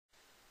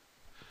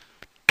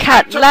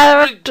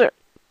Catlateral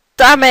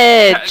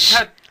Damage!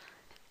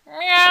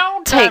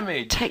 Meow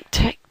damage!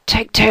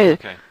 Take two.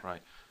 Okay,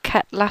 right.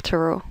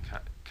 Catlateral.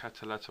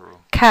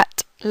 Catlateral.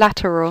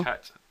 Catlateral.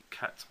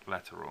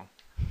 Catlateral.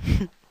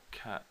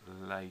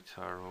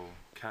 Catlateral.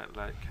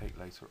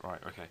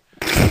 Right, okay.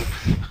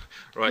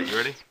 Right, you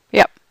ready?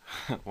 Yep.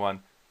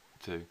 1,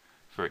 2,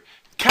 3.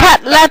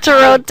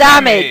 Catlateral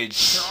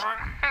Damage!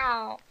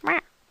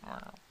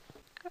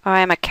 I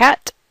am a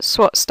cat.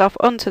 Swat stuff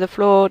onto the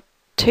floor.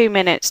 2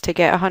 minutes to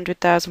get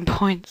 100,000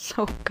 points.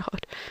 Oh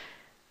god.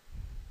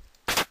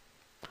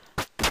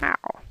 Ow.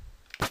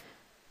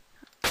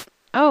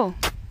 Oh,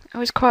 it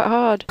was quite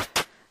hard.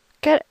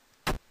 Get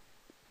it.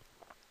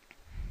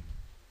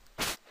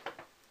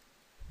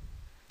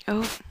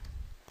 Oh.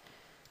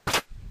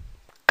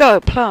 Go,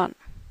 plant.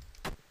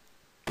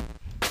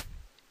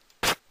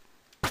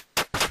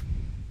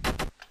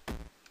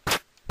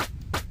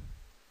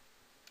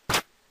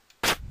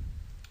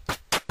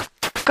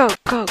 Go,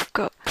 go,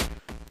 go.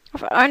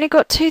 I've only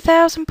got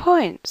 2,000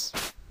 points.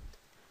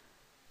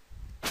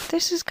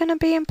 This is gonna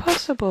be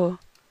impossible.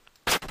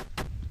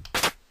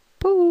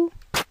 Boo.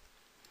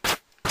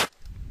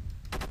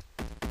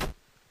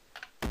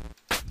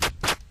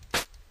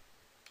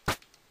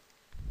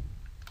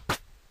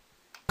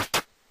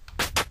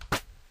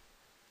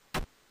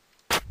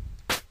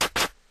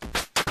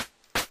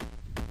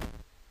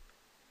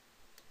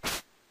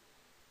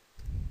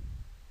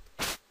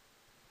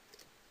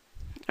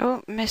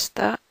 Oh, missed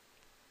that.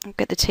 I'll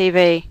get the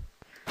TV.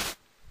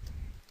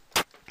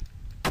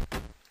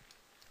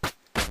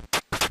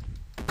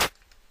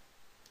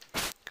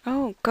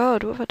 Oh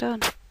god, what have I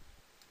done?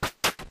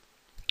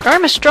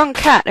 I'm a strong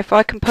cat if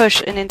I can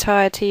push an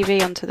entire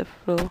TV onto the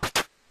floor.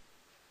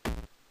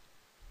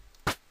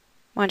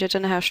 Mind you, I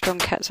don't know how strong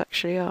cats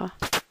actually are.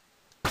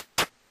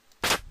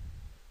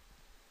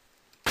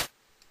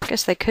 I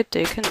guess they could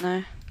do, couldn't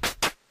they?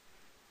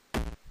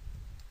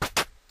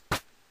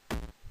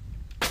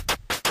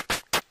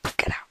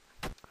 Get out.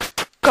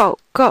 Go,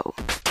 go.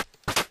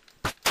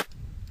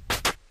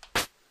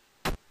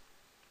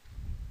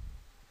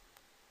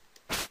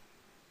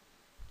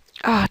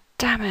 Oh,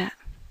 damn it.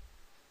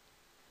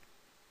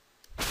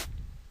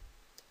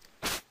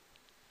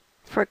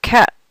 For a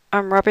cat,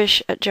 I'm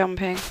rubbish at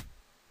jumping.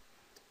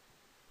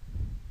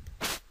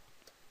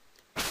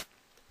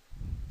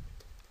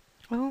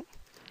 Oh.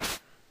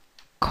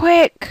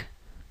 Quick!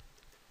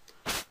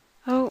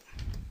 Oh.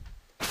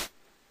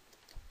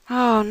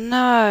 Oh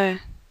no.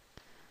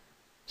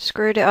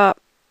 Screwed it up.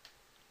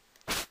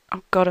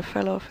 Oh god, I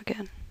fell off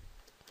again.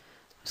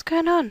 What's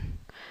going on?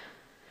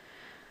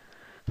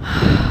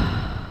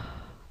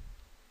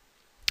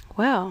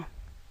 Well,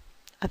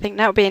 I think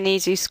that would be an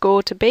easy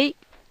score to beat.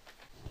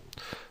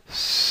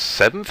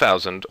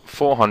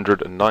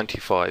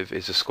 7,495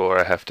 is the score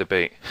I have to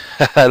beat.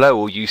 Hello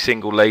all you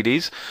single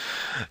ladies.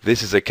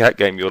 This is a cat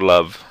game you'll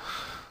love.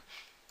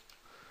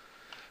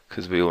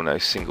 Because we all know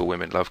single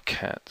women love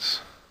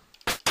cats.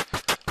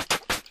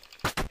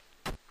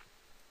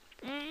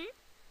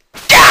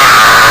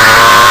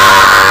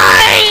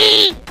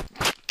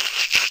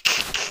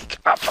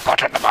 I've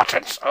forgotten the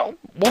buttons. Oh,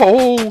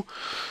 whoa!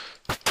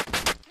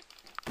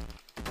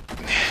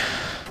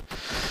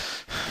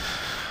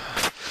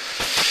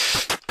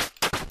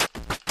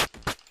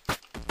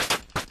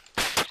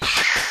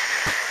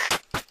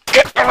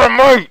 Get the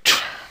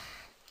remote!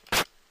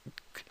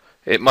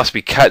 It must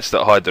be cats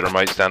that hide the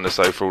remotes down the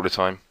sofa all the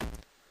time.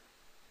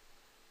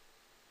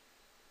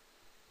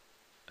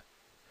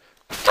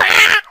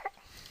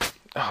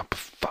 Oh,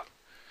 fuck.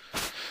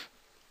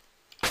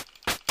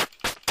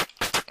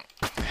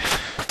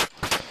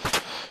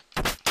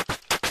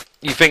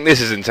 You think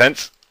this is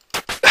intense?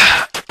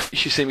 You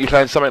should see me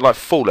playing something like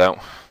Fallout.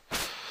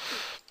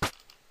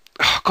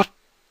 Oh, god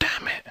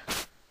damn it.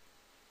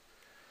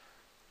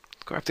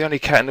 Gotta have the only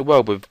cat in the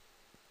world with...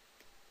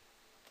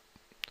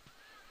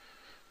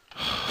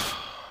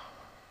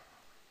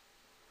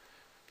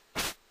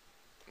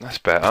 That's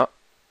better.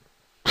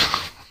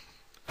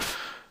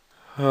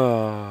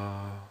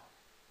 Oh,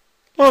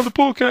 the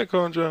poor cat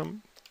can't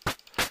jump.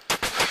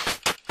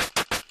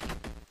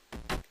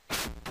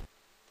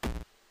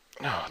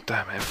 Oh,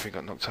 damn it, everything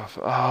got knocked off.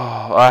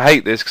 Oh, I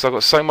hate this because I've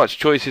got so much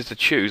choices to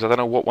choose. I don't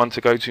know what one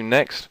to go to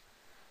next.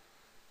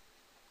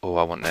 Oh,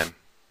 I want them.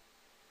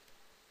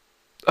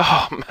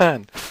 Oh,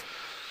 man.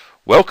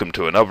 Welcome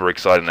to another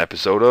exciting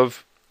episode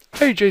of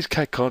AJ's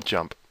Cat Can't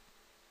Jump.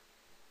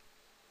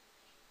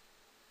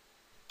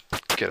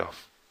 Get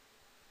off.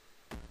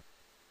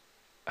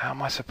 How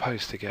am I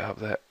supposed to get up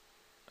there?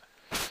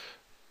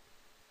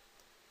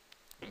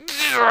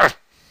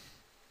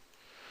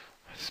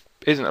 This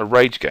isn't a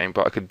rage game,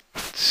 but I could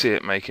see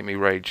it making me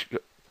rage.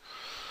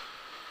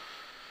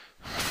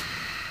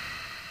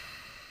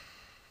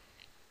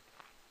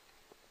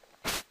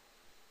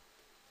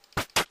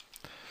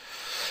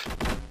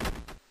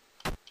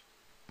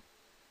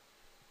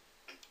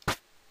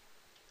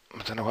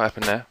 I don't know what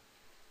happened there.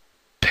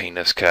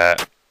 Penis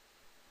cat.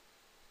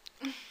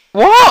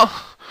 What?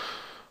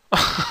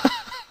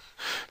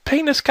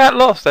 Penis cat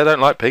lost. They don't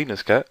like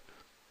penis cat.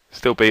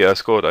 Still beat her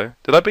score though.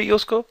 Did I beat your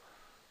score?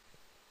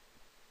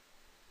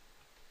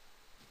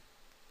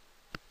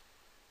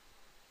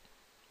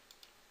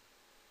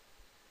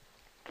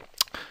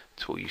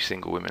 To all you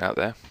single women out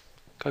there,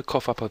 go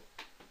cough up a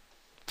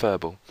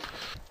verbal.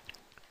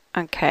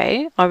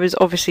 Okay, I was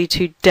obviously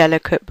too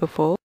delicate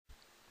before.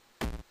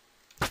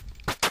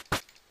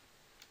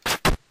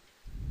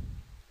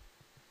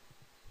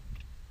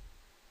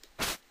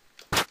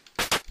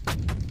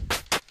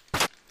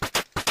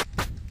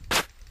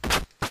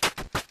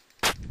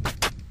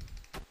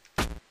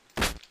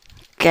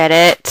 Get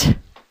it?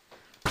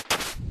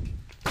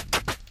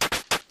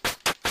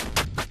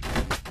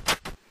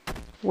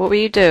 What were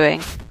you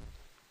doing?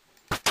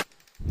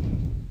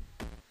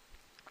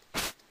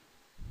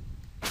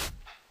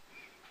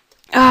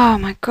 Oh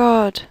my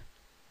god.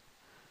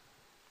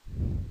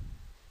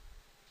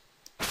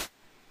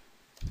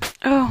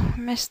 Oh,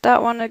 missed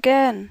that one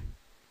again.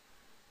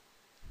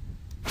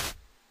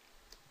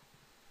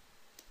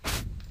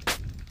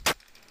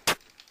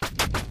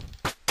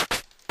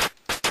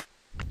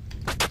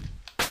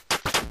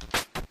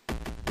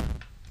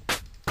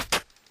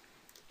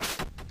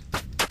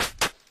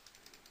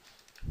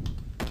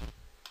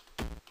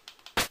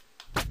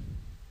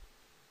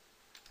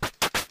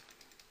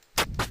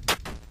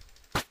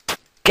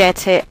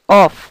 Get it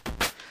off.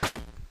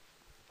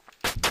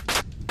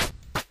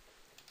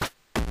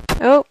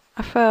 Oh,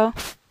 I fell.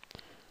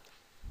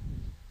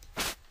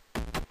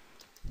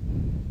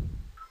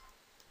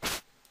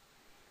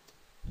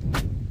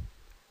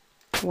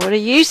 What are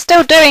you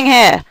still doing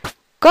here?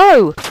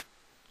 Go!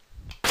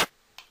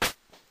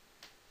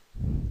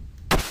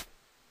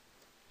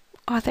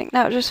 I think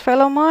that just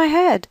fell on my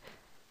head.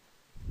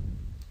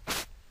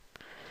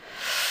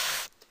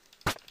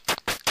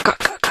 Go,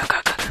 go, go,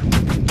 go, go.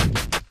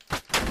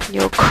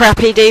 Your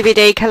crappy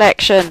DVD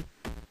collection.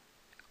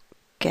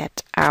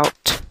 Get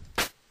out.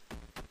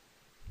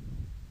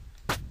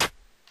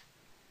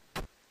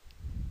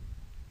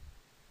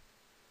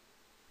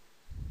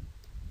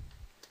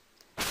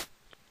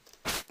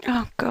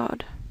 Oh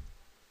God.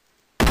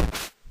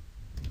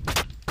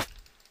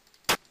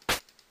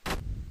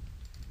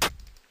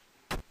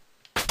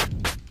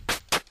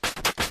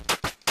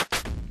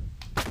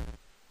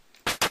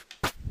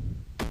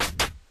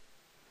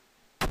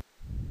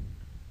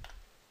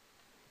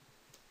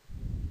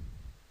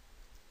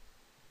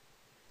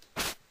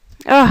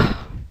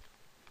 Oh.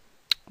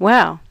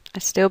 Well, I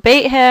still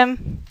beat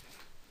him.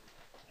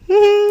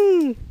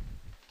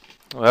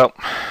 Well,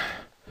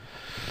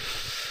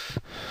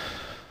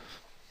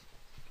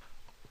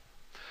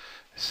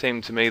 it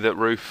seemed to me that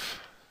Ruth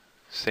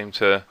seemed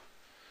to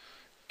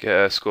get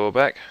her score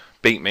back.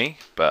 Beat me,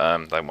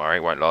 but don't worry,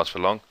 it won't last for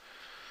long.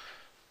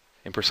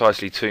 In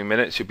precisely 2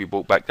 minutes, you'll be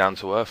brought back down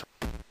to earth.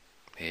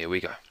 Here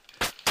we go.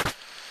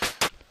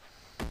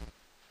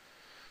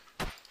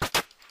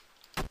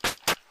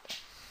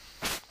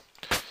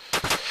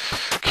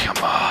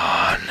 Come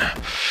on.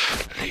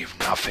 Leave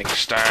nothing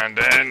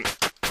standing.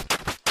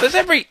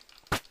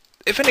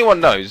 If anyone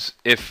knows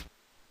if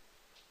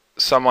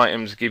some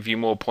items give you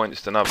more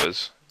points than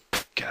others,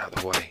 get out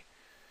of the way.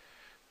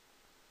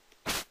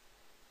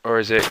 Or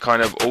is it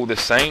kind of all the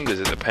same? Does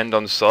it depend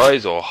on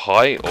size or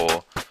height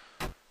or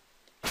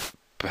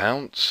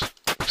bounce?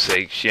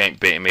 See, she ain't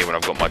beating me when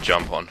I've got my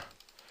jump on.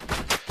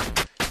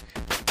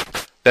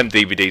 Them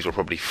DVDs were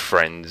probably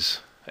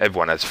Friends.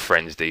 Everyone has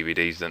Friends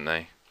DVDs, don't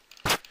they?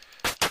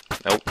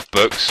 Oh,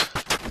 books.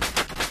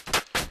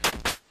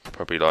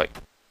 Probably like...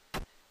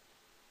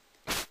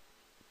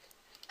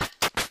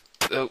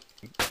 Oh,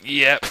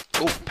 yeah.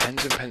 Oh,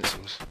 pens and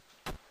pencils.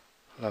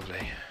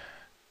 Lovely.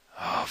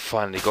 Oh,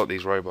 finally got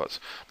these robots.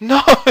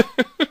 No!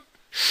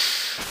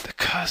 The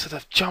curse of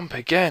the jump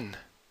again.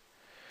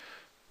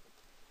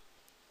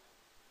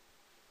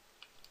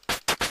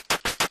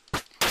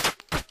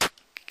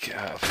 Get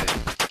out of here.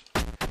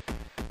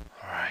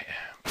 Alright.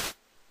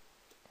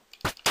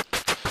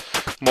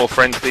 More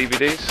Friends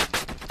DVDs.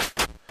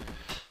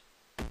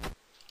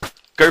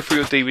 Go through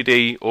your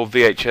DVD or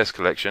VHS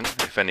collection,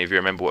 if any of you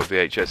remember what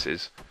VHS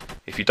is.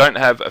 If you don't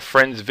have a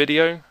Friends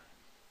video,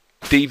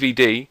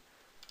 DVD,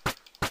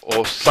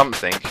 or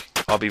something,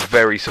 I'll be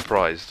very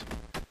surprised.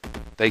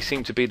 They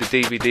seem to be the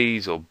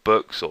DVDs or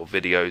books or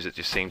videos that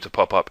just seem to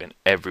pop up in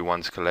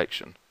everyone's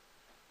collection.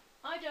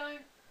 I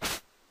don't.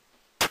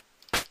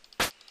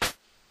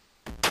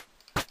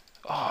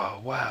 Oh,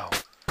 wow.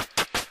 I'm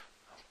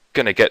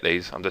gonna get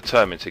these. I'm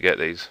determined to get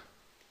these.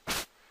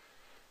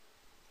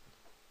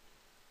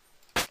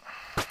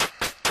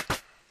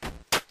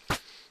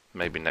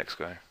 Maybe next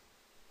go.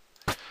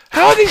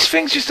 How are these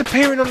things just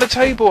appearing on the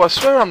table? I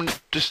swear I'm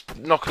just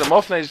knocking them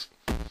off. And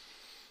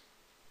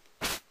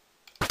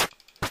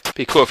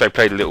be cool if they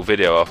played a little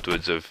video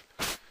afterwards of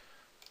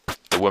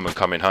the woman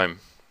coming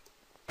home,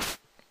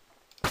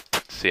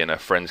 seeing her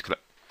friends.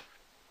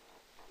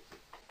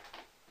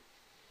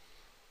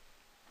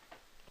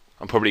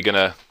 I'm probably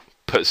gonna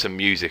put some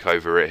music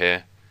over it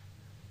here.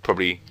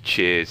 Probably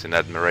cheers and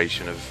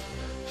admiration of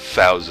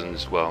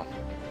thousands, well,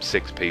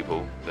 6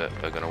 people that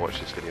are gonna watch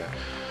this video.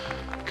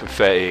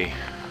 Confetti.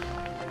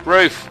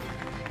 Ruth.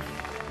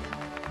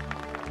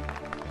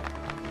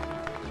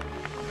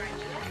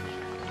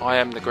 I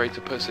am the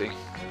greater pussy.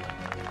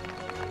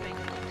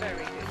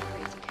 Very good,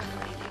 crazy cat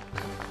lady.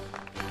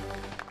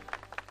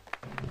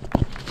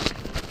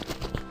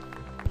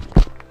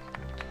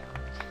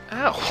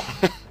 Ow.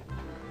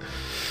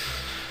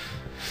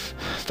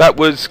 That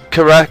was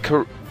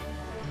Catlateral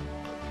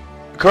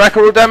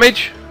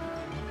Damage?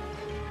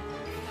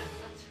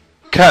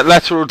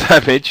 Catlateral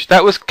Damage.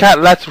 That was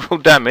Catlateral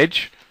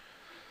Damage.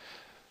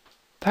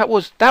 That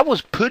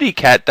was Putty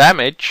Cat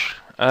Damage.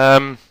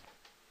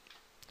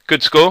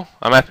 Good score.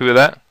 I'm happy with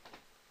that.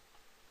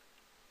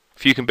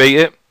 If you can beat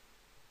it,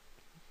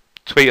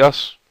 tweet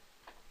us.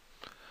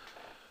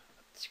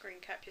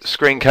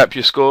 Screen cap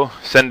your score.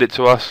 Send it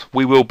to us.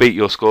 We will beat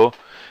your score.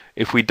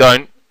 If we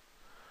don't,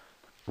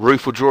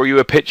 Ruth will draw you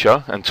a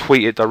picture and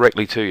tweet it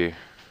directly to you.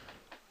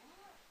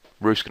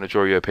 Ruth's going to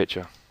draw you a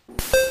picture.